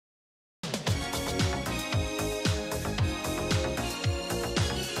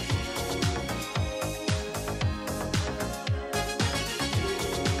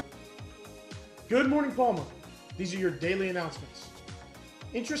Good morning, Palma. These are your daily announcements.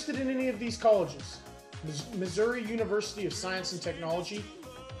 Interested in any of these colleges? Missouri University of Science and Technology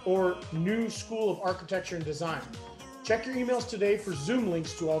or New School of Architecture and Design? Check your emails today for Zoom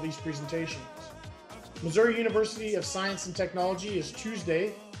links to all these presentations. Missouri University of Science and Technology is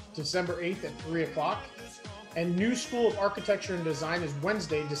Tuesday, December 8th at 3 o'clock, and New School of Architecture and Design is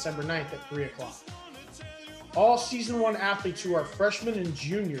Wednesday, December 9th at 3 o'clock. All Season 1 athletes who are freshmen and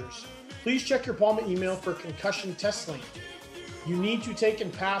juniors, please check your Palma email for concussion test link. You need to take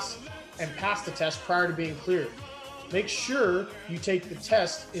and pass the test prior to being cleared. Make sure you take the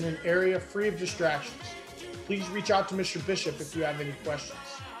test in an area free of distractions. Please reach out to Mr. Bishop if you have any questions.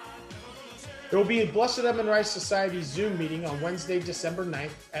 There will be a Blessed Edmund Rice Society Zoom meeting on Wednesday, December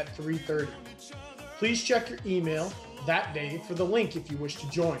 9th at 3:30. Please check your email that day for the link if you wish to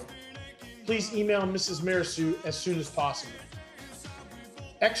join. Please email Mrs. Marisu as soon as possible.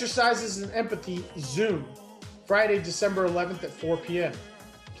 Exercises and Empathy Zoom, Friday, December 11th at 4 p.m.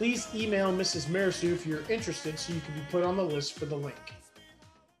 Please email Mrs. Marisu if you're interested so you can be put on the list for the link.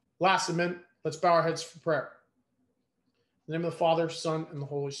 Lastly, let's bow our heads for prayer. In the name of the Father, Son, and the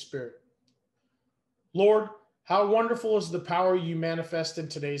Holy Spirit. Lord, how wonderful is the power you manifest in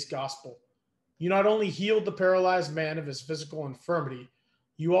today's gospel. You not only healed the paralyzed man of his physical infirmity,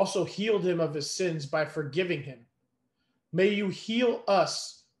 you also healed him of his sins by forgiving him. May you heal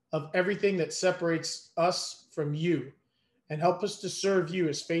us of everything that separates us from you and help us to serve you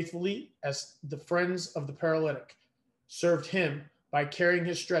as faithfully as the friends of the paralytic served him by carrying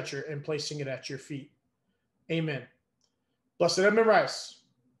his stretcher and placing it at your feet. Amen. Blessed Edmund Rice.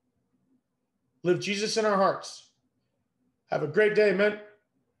 Live Jesus in our hearts. Have a great day, man.